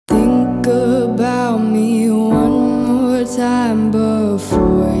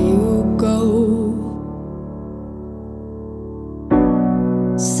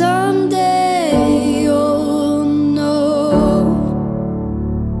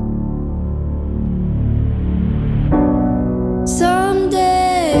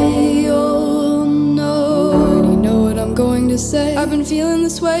say. I've been feeling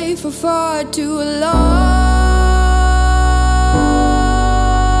this way for far too long.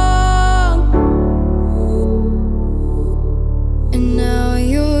 And now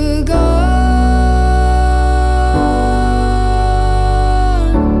you're gone.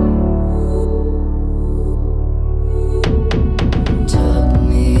 Took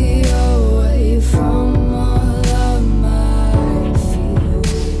me away from all of my fears.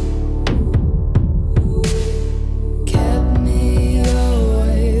 Kept me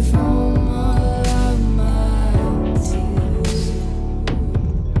away from all of my tears.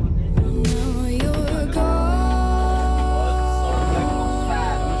 Now you're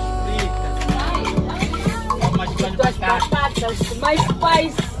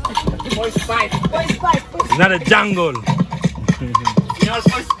More spice. It's not a jungle. More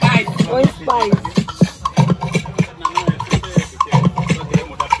spice. More spice.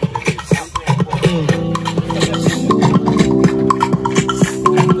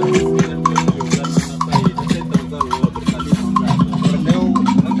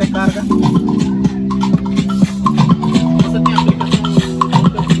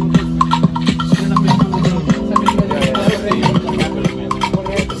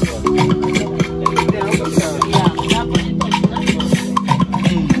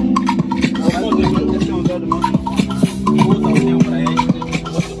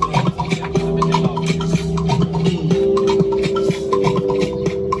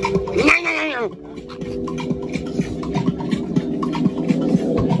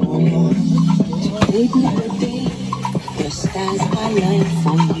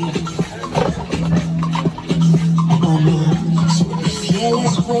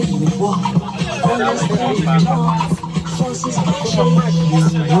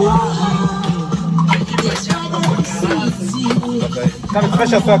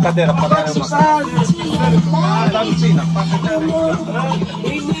 Fecha a sua cadeira para dar uma.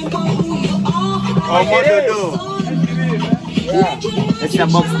 Ó, Dudu. Essa é a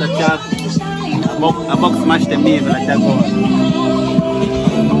box da Thiago. A box mais temível até agora.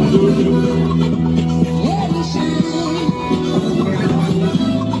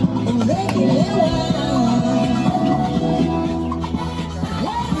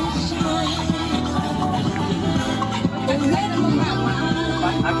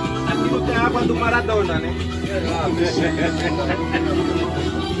 Aquilo tem água do Maradona, né?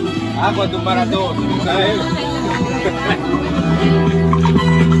 Água do Maradona,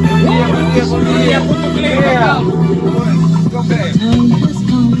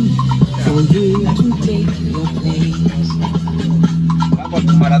 água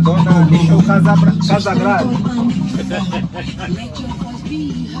do Maradona deixou casa grande.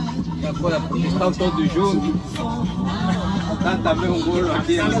 Agora estão todos juntos. Tá também um golo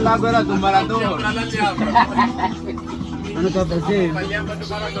aqui. Aquela água era do Maradona. Ano está vazio?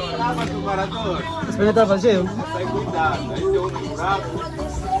 Água do Maradona. Esse pneu está vazio? Tem cuidado, aí tem um buraco.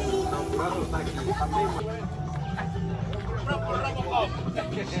 O buraco está aqui.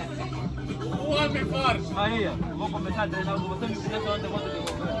 O homem forte. Aí, vou começar a treinar com você, porque senão eu vou te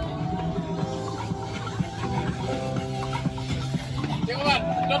devolver.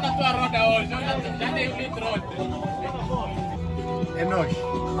 Estou na tua roda hoje, já dei um litro ontem. É nóis.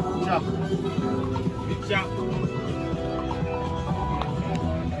 Tchau. Tchau.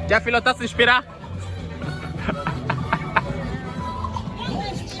 Já filho, tá se inspirar?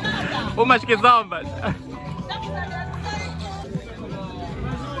 Umas que zombas.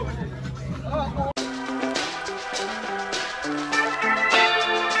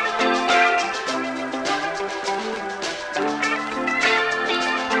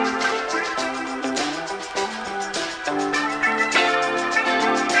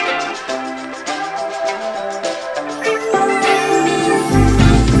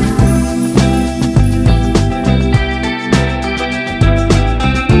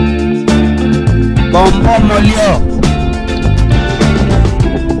 Bombón molió.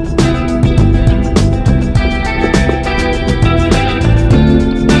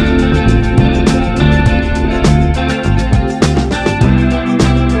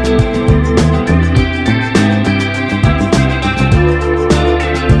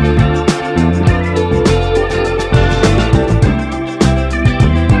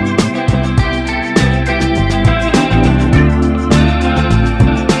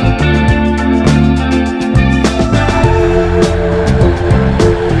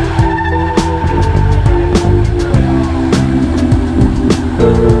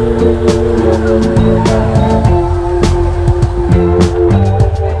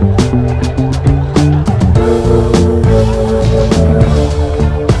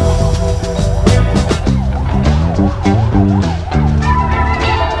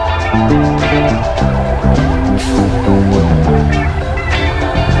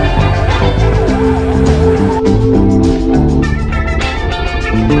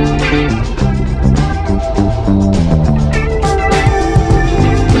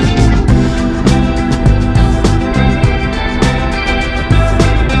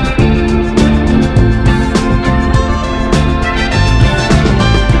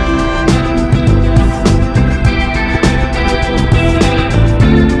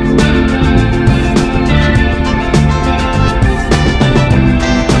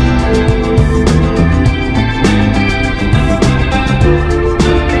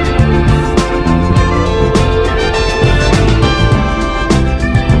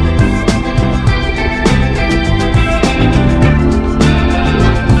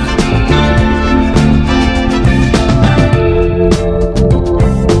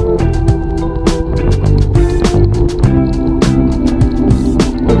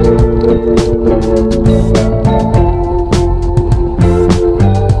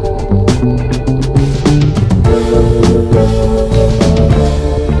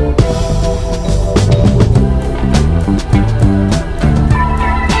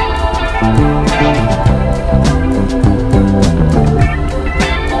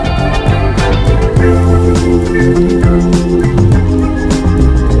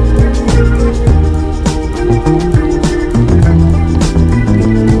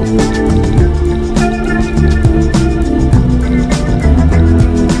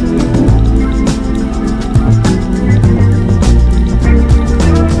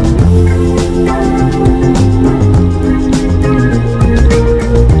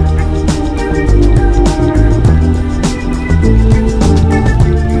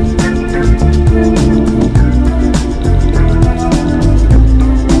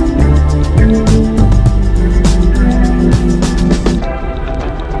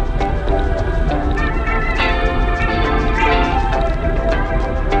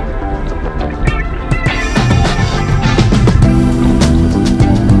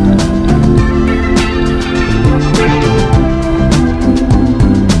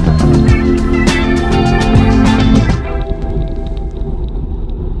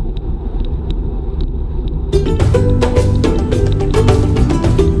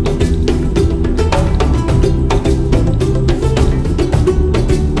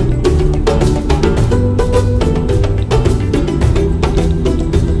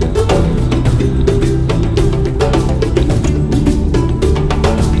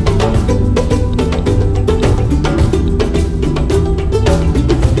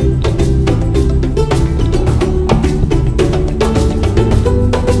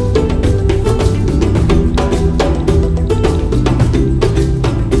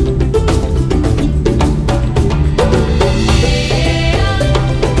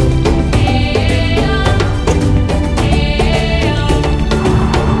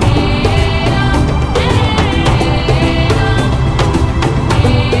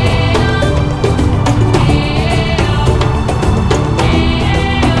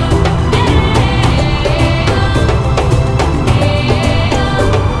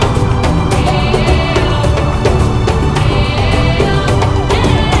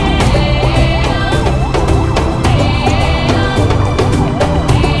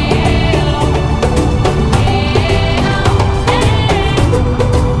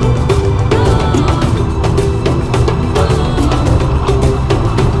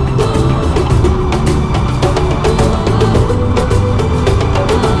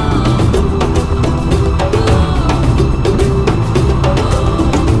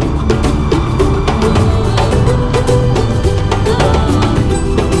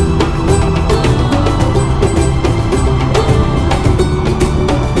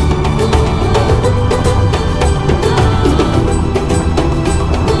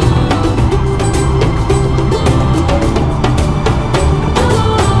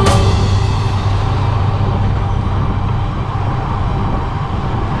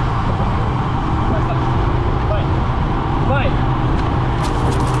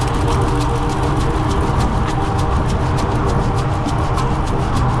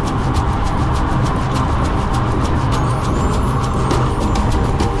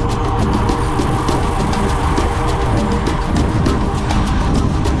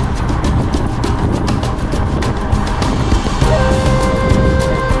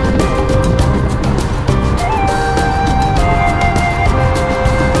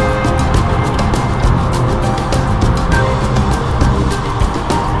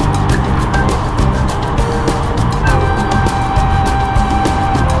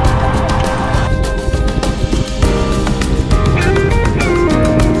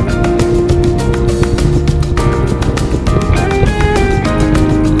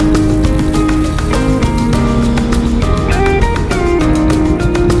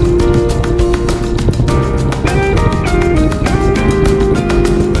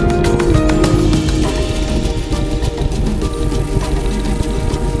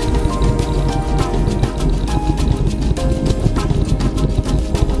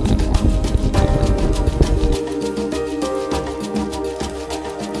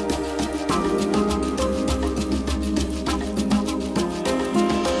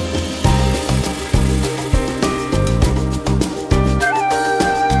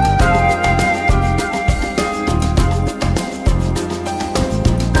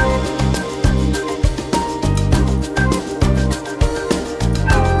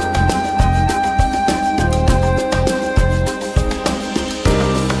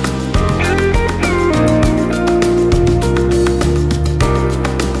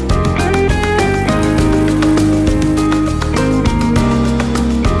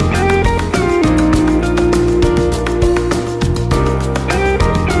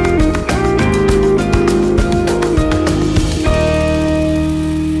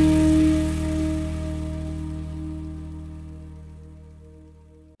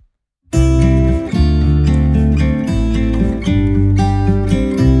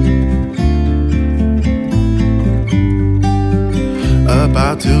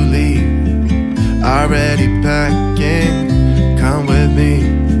 to leave, already packing. Come with me,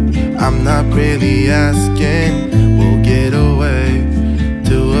 I'm not really asking. We'll get away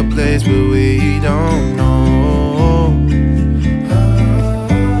to a place where we don't know.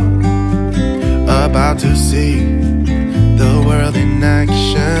 About to see the world in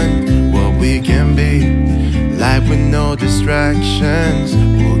action, what we can be, life with no distractions.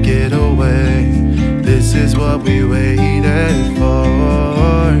 We'll get away, this is what we waited for.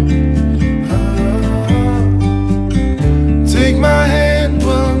 Take my hand,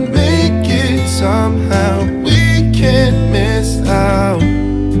 we'll make it somehow. We can't miss out.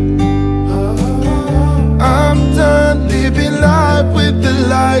 I'm done living life with the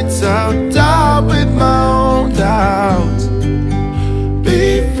lights out, die with my own doubts.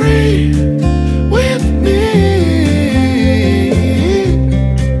 Be free with me.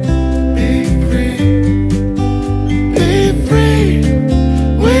 Be free. Be free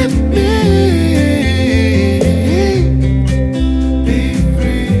with me. Be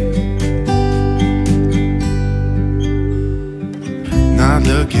free. Not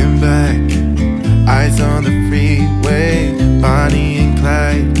looking back, eyes on the freeway, Bonnie and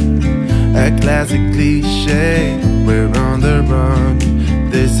Clyde, a classic cliche. We're on the run,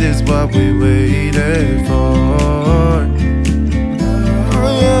 this is what we waited for.